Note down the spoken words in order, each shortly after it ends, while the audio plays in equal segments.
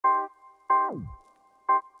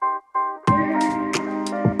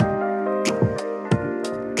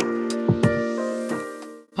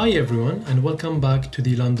Hi everyone and welcome back to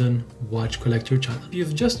the London Watch Collector channel. If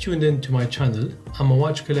you've just tuned in to my channel, I'm a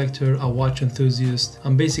watch collector, a watch enthusiast.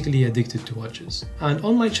 I'm basically addicted to watches. And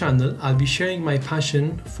on my channel, I'll be sharing my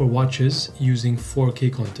passion for watches using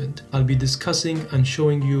 4K content. I'll be discussing and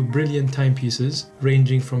showing you brilliant timepieces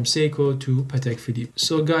ranging from Seiko to Patek Philippe.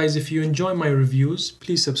 So guys, if you enjoy my reviews,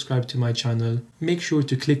 please subscribe to my channel. Make sure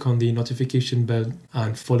to click on the notification bell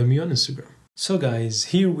and follow me on Instagram. So guys,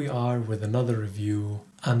 here we are with another review,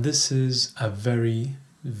 and this is a very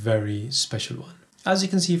special one. As you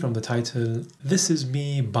can see from the title, this is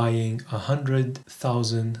me buying a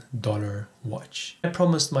 $100,000 watch. I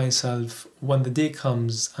promised myself when the day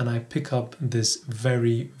comes and I pick up this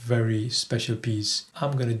very special piece,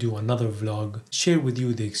 I'm gonna do another vlog, share with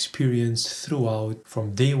you the experience throughout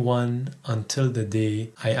from day one until the day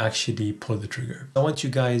I actually pull the trigger. I want you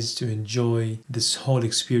guys to enjoy this whole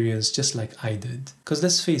experience just like I did. Because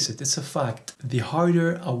let's face it, it's a fact. The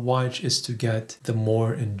harder a watch is to get, the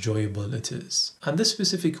more enjoyable it is. And this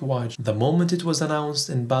specific watch, the moment it was announced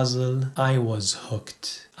in Basel, I was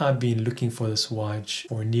hooked. I've been looking for this watch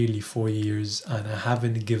for nearly 4 years and I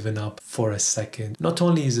haven't given up for a second. Not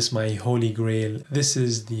only is this my holy grail, this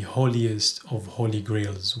is the holiest of holy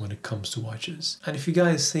grails when it comes to watches. And if you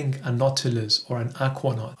guys think a Nautilus or an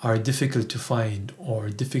Aquanaut are difficult to find or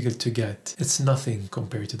difficult to get, it's nothing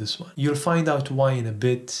compared to this one. You'll find out why in a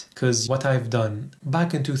bit, because what I've done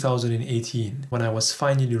back in 2018, when I was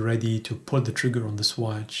finally ready to pull the trigger on this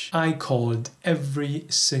watch, I called every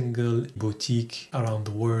single boutique around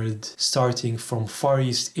the world, starting from Far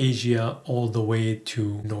East Asia all the way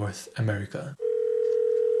to North America.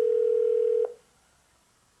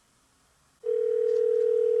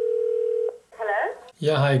 Hello?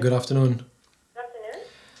 Yeah, hi, good afternoon. Good afternoon.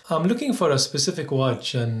 I'm looking for a specific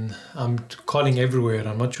watch and I'm calling everywhere.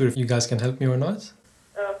 I'm not sure if you guys can help me or not.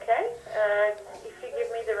 Okay. If you give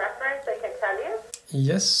me the reference, I can tell you.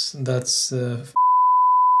 Yes, that's...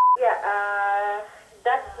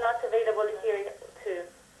 That's not available here too.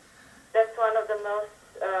 That's one of the most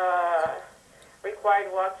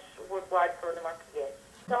required watch worldwide for Audemars Piguet.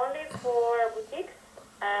 It's only for boutiques,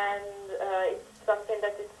 and it's something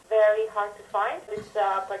that is very hard to find. It's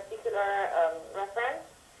a particular reference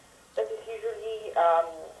that is usually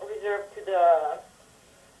reserved to the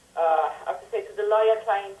to the loyal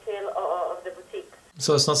clientele of the boutique.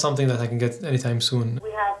 So it's not something that I can get anytime soon.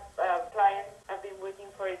 We have clients have been waiting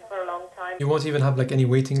for it for a long time. You won't even have like any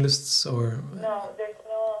waiting lists or... No, there's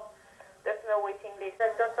no waiting list.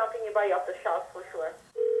 That's not something you buy off the shelf for sure.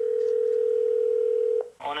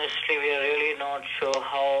 Honestly, we are really not sure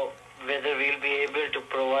whether we'll be able to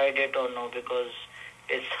provide it or no, because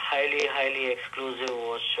it's highly exclusive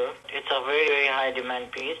watch, sir. It's a very high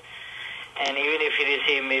demand piece, and even if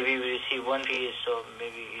maybe we receive one piece or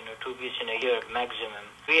maybe 2 pieces in a year maximum.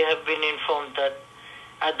 We have been informed that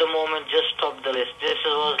at the moment just stop the list. This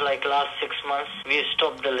was like last 6 months. We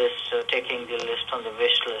stopped the list, taking the list on the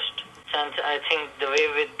wish list. And I think the way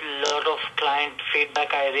with a lot of client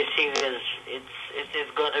feedback I receive is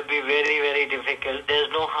it's going to be very difficult.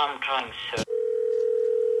 There's no harm trying, sir.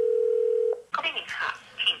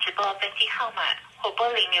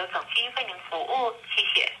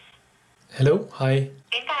 Hello, hi.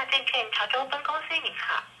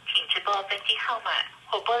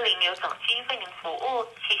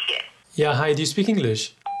 Yeah, hi, do you speak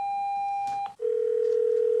English?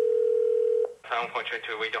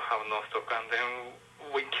 Unfortunately, we don't have no stock, and then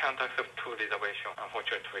we can't accept 2 reservations,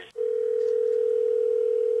 unfortunately.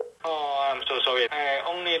 Oh, I'm so sorry.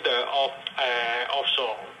 Only the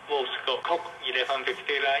offshore Moscow Coke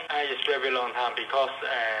 1150 line. It's very long time because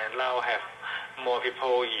now have more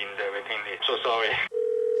people in the waiting list. So sorry.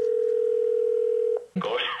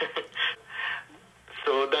 God.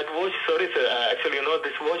 So that watch, sorry sir, actually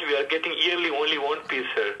this watch we are getting yearly only 1 piece,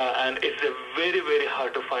 sir. And it's very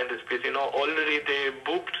hard to find this piece. Already they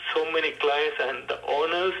booked so many clients and the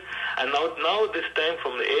owners, and now this time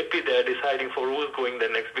from the AP they are deciding for who's going the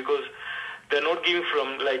next, because they're not giving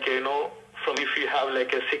from from if you have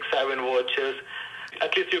like a 6-7 watches,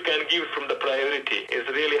 at least you can give from the priority. It's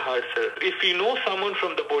really hard, sir. If you know someone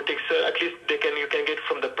from the boutique, sir, at least you can get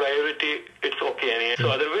from the priority. It's okay. So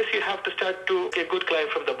otherwise, you have to start to get good client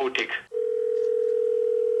from the boutique.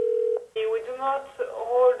 We do not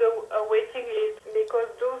hold a waiting list because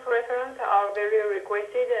those references are very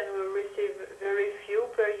requested and we receive very few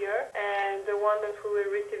per year. And the one that we will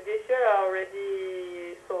receive this year are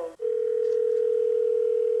already sold.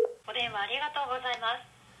 お電話ありがとうございます。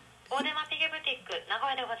オーデマピゲブティック名古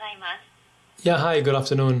屋でございます。 Yeah, hi, good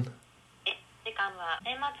afternoon.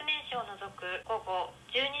 年末年始を除く午後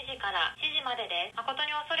12時から7時までです。誠に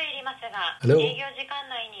恐れ入りますが、Hello? 営業時間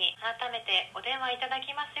内に改めてお電話いただき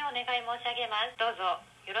ますようお願い申し上げます。どうぞ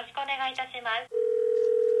よろしくお願いいたします。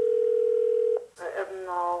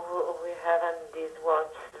No, we haven't this watch.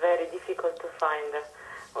 Very difficult to find.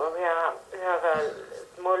 We have a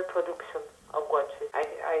small production of watches.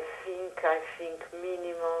 I think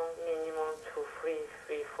minimum 4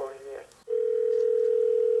 years.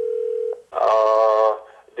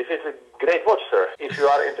 This is a great watch, sir. If you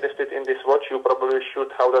are interested in this watch, you probably should.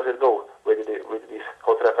 How does it go with these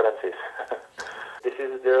hot references? This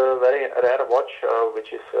is the very rare watch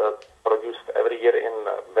which is produced every year in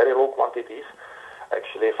very low quantities.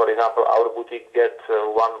 Actually, for example, our boutique gets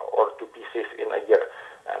 1 or 2 pieces in a year,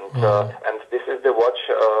 and this is the watch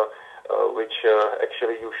which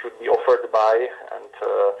actually you should be offered by, and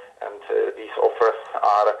these offers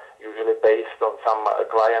are usually based on some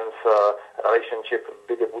client's relationship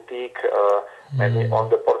with the boutique, maybe on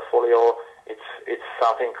the portfolio. It's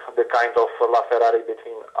something, the kind of La Ferrari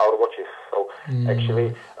between our watches. So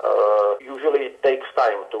actually, usually it takes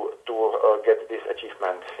time to get this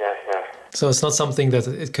achievement. Yeah. So it's not something that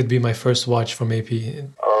it could be my first watch from AP.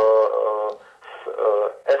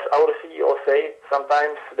 As our CEO say,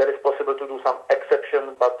 sometimes there is possible to do some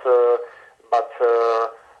exception, but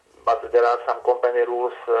there are some company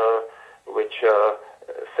rules which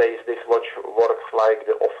says this watch works like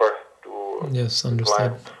the offer to Yes, understood.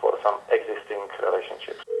 clients for some existing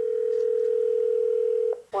relationships.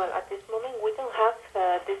 Well, at this moment we don't have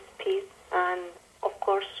this piece, and of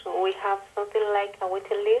course we have something like a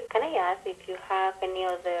waiting list. Can I ask if you have any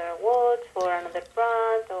other watch for another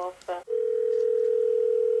brand of?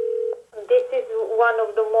 This is one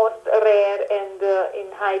of the most rare and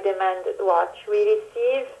in high demand watch. We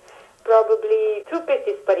receive probably 2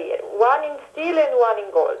 pieces per year, one in steel and one in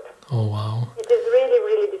gold. Oh, wow. It is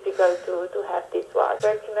really difficult to have this watch.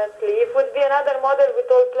 Fortunately, it would be another model with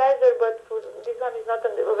all pleasure, but this one is not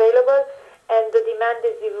available, and the demand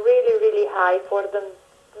is really high. For the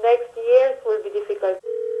next years will be difficult.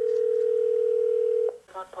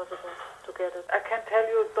 It's not possible to get it. I can tell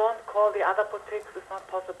you, don't call the other boutiques. It's not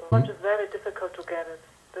possible. Watch is very difficult to get it.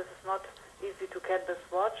 This is not easy to get this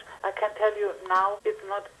watch. I can tell you now, it's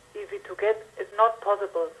not easy to get. It's not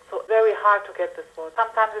possible. So very hard to get this watch.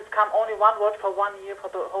 Sometimes it's come only one watch for 1 year for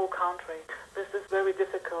the whole country. This is very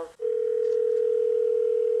difficult.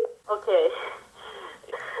 Okay.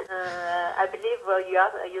 I believe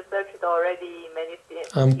you searched already many things.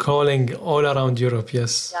 I'm calling all around Europe,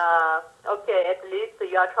 yes. Okay, at least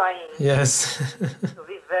you are trying. Yes. To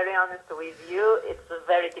be very honest with you, it's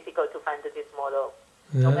very difficult to find this model,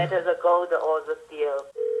 no Yeah. matter the gold or the steel.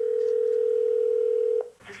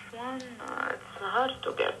 This one, it's hard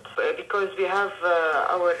to get because we have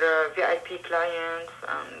our VIP clients,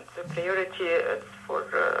 and the priority is for.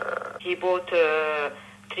 He bought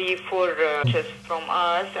 3-4 watches from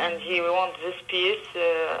us, and he wants this piece.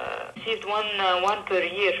 Received one per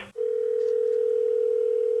year.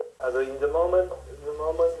 In the moment,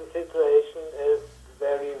 the situation is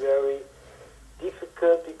very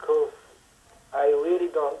difficult because I really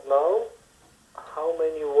don't know how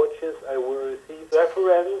many watches I will receive.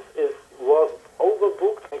 Reference was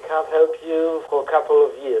overbooked. I can't help you for a couple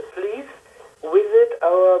of years. Please visit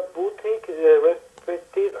our boutique,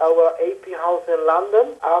 respective our AP house in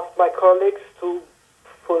London. Ask my colleagues to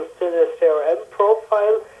fulfill a CRM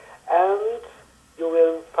profile, and you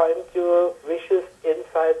will find your wishes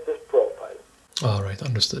inside this profile. All right,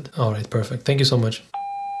 understood. All right, perfect. Thank you so much.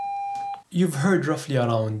 You've heard roughly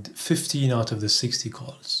around 15 out of the 60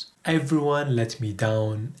 calls. Everyone let me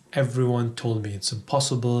down. Everyone told me it's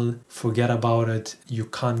impossible. Forget about it. You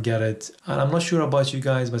can't get it. And I'm not sure about you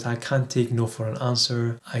guys, but I can't take no for an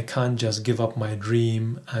answer. I can't just give up my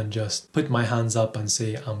dream and just put my hands up and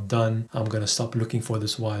say, I'm done. I'm gonna stop looking for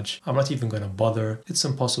this watch. I'm not even gonna bother. It's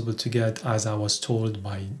impossible to get, as I was told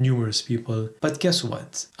by numerous people. But guess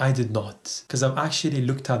what? I did not. Because I've actually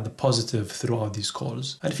looked at the positive throughout these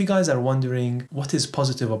calls. And if you guys are wondering what is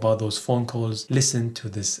positive about those phone calls, listen to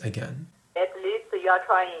this again. At least you are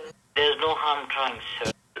trying. There's no harm trying,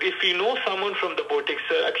 sir. If you know someone from the boutique,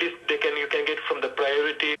 sir, at least you can get from the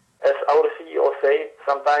priority. As our CEO say,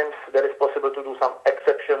 sometimes there is possible to do some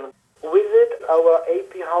exception. Visit our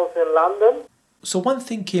AP house in London. So one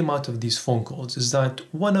thing came out of these phone calls is that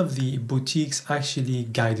one of the boutiques actually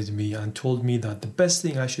guided me and told me that the best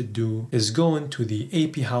thing I should do is go into the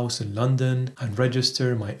AP house in London and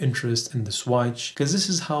register my interest in this watch, because this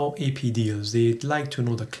is how AP deals. They like to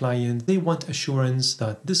know the client. They want assurance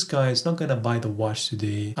that this guy is not going to buy the watch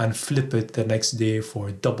today and flip it the next day for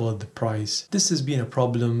double the price. This has been a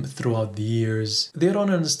problem throughout the years. They don't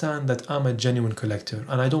understand that I'm a genuine collector,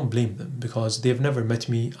 and I don't blame them because they've never met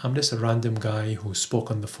me. I'm just a random guy who spoke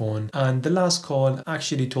on the phone, and the last call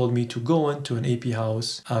actually told me to go into an AP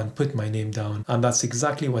house and put my name down, and that's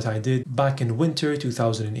exactly what I did. Back in winter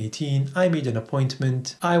 2018, I made an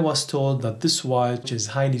appointment. I was told that this watch is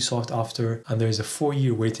highly sought after and there's a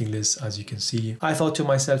 4-year waiting list, as you can see. I thought to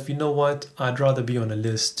myself, you know what, I'd rather be on a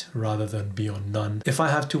list rather than be on none. If I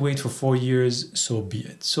have to wait for 4 years, so be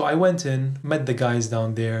it. So I went in, met the guys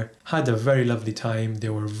down there, had a very lovely time. They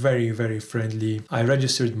were very, very friendly. I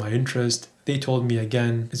registered my interest. They told me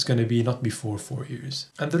again, it's going to be not before 4 years.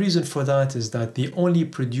 And the reason for that is that they only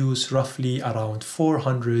produce roughly around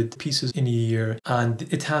 400 pieces in a year, and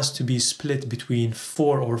it has to be split between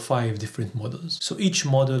 4 or 5 different models. So each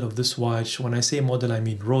model of this watch, when I say model, I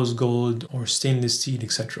mean rose gold or stainless steel,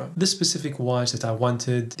 etc. This specific watch that I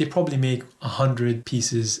wanted, they probably make 100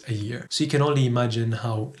 pieces a year. So you can only imagine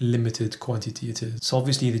how limited quantity it is. So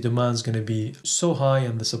obviously the demand is going to be so high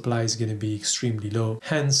and the supply is going to be extremely low,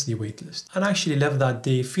 hence the wait list. And I actually left that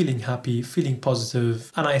day feeling happy, feeling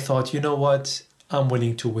positive, and I thought, you know what, I'm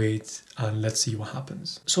willing to wait and let's see what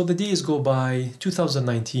happens. So the days go by.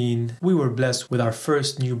 2019, we were blessed with our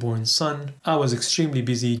first newborn son. I was extremely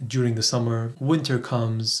busy during the summer. Winter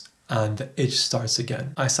comes and the itch starts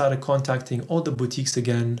again. I started contacting all the boutiques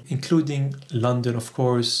again, including London, of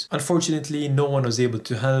course. Unfortunately, no one was able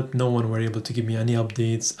to help. No one were able to give me any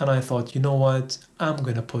updates. And I thought, you know what, I'm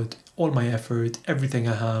gonna put all my effort, everything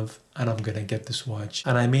I have, and I'm gonna get this watch.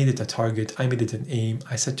 And I made it a target, I made it an aim.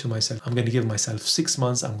 I said to myself, I'm gonna give myself 6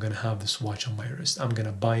 months, I'm gonna have this watch on my wrist. I'm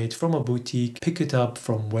gonna buy it from a boutique, pick it up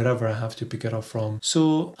from wherever I have to pick it up from.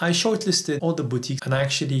 So I shortlisted all the boutiques and I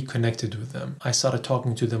actually connected with them. I started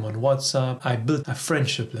talking to them on WhatsApp. I built a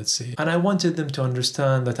friendship, let's say. And I wanted them to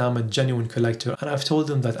understand that I'm a genuine collector. And I've told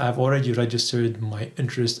them that I've already registered my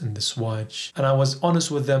interest in this watch. And I was honest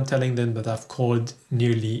with them, telling them that I've called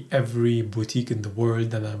nearly every boutique in the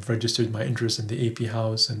world and I've registered my interest in the AP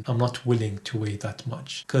house, and I'm not willing to wait that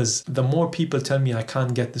much, because the more people tell me I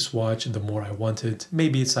can't get this watch, the more I want it.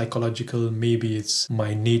 Maybe it's psychological, maybe it's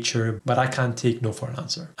my nature, but I can't take no for an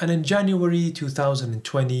answer. And in January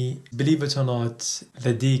 2020, believe it or not,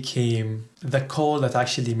 the day came, the call that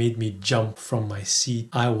actually made me jump from my seat.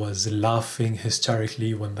 I was laughing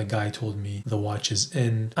hysterically when the guy told me the watch is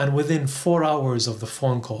in, and within 4 hours of the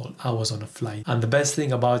phone call, I was on a flight. And the best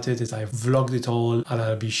thing about it is I vlogged it all, and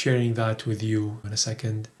I'll be sharing that with you in a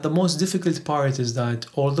second. The most difficult part is that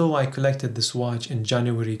although I collected this watch in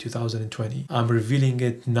January 2020, I'm revealing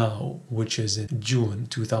it now, which is in June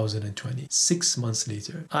 2020, 6 months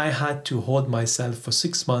later. I had to hold myself for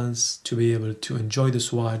 6 months to be able to enjoy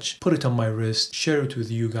this watch, put it on my wrist, share it with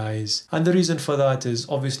you guys. And the reason for that is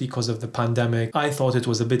obviously because of the pandemic. I thought it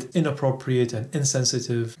was a bit inappropriate and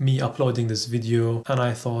insensitive, me uploading this video, and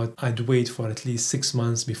I thought I'd wait for at least 6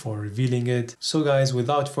 months before revealing it. So guys,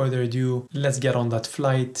 without further ado, let's get on that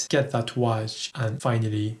flight, get that watch, and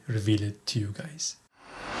finally reveal it to you guys.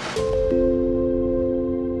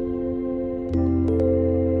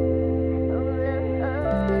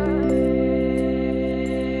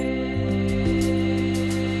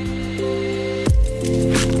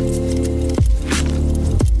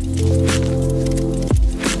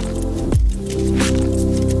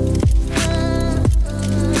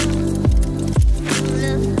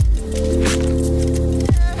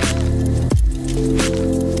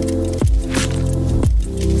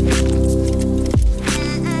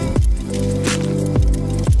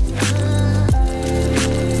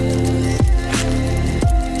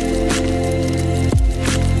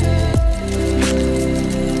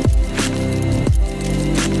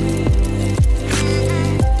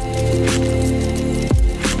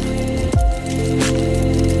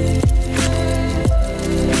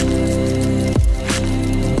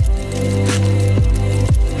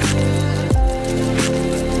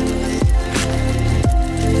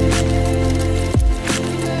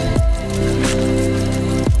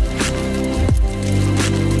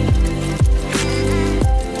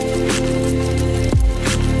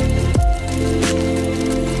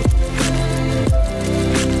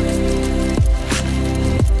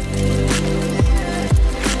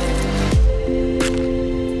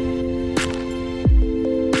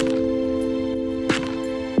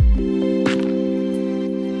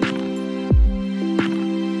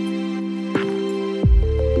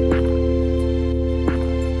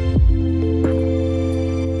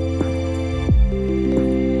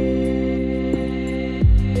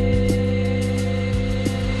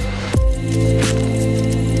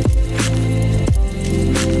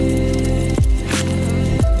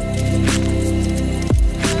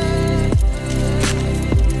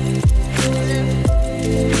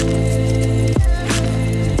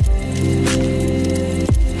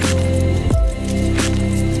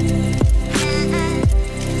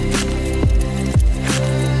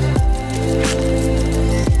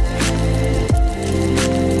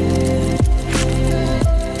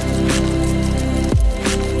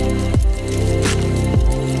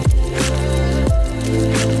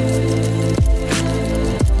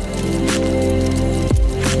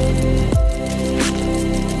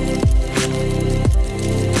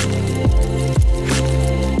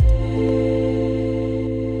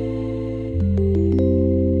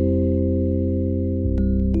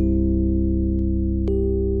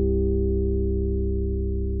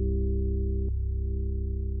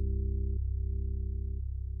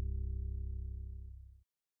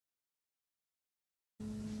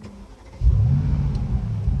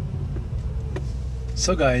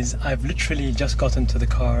 So guys, I've literally just gotten to the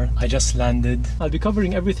car. I just landed. I'll be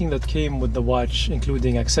covering everything that came with the watch,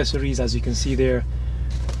 including accessories, as you can see there.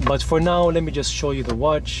 But for now, let me just show you the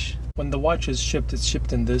watch. When the watch is shipped, it's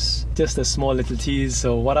shipped in this. Just a small little tease.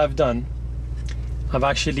 So what I've done, I've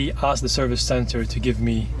actually asked the service center to give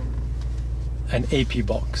me an AP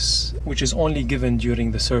box, which is only given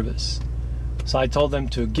during the service. So I told them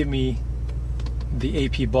to give me the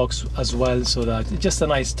AP box as well, so that it's just a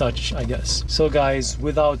nice touch, I guess. So guys,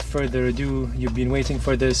 without further ado, you've been waiting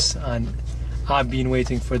for this and I've been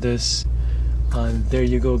waiting for this, and there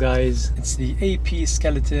you go guys. It's the AP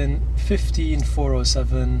Skeleton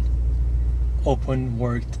 15407 open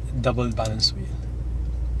worked double balance wheel.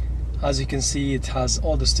 As you can see, it has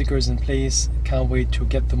all the stickers in place. Can't wait to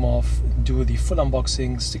get them off, do the full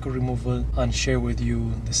unboxing, sticker removal, and share with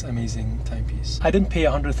you this amazing timepiece. I didn't pay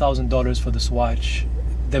 $100,000 for this watch.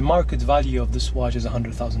 The market value of this watch is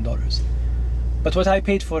 $100,000. But what I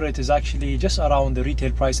paid for it is actually just around the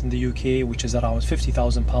retail price in the UK, which is around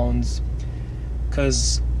 £50,000,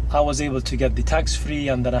 because I was able to get the tax-free,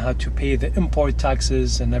 and then I had to pay the import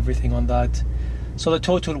taxes and everything on that. So the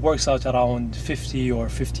total works out around £50,000 or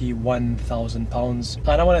 £51,000. And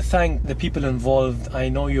I want to thank the people involved. I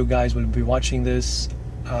know you guys will be watching this,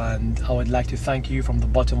 and I would like to thank you from the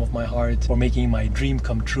bottom of my heart for making my dream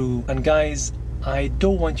come true. And guys, I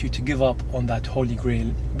don't want you to give up on that holy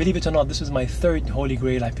grail. Believe it or not, this is my third holy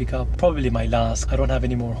grail I pick up, probably my last. I don't have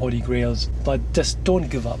any more holy grails, but just don't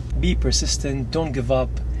give up. Be persistent, don't give up.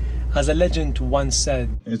 As a legend once said,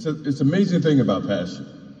 it's an amazing thing about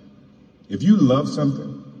passion. If you love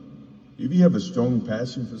something, if you have a strong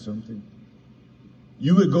passion for something,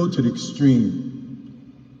 you would go to the extreme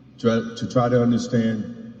to try to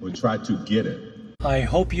understand or try to get it. I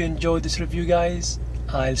hope you enjoyed this review, guys.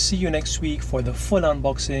 I'll see you next week for the full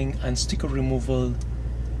unboxing and sticker removal,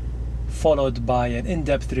 followed by an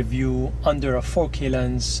in-depth review under a 4K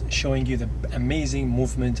lens showing you the amazing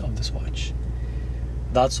movement of this watch.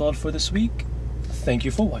 That's all for this week. Thank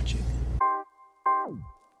you for watching.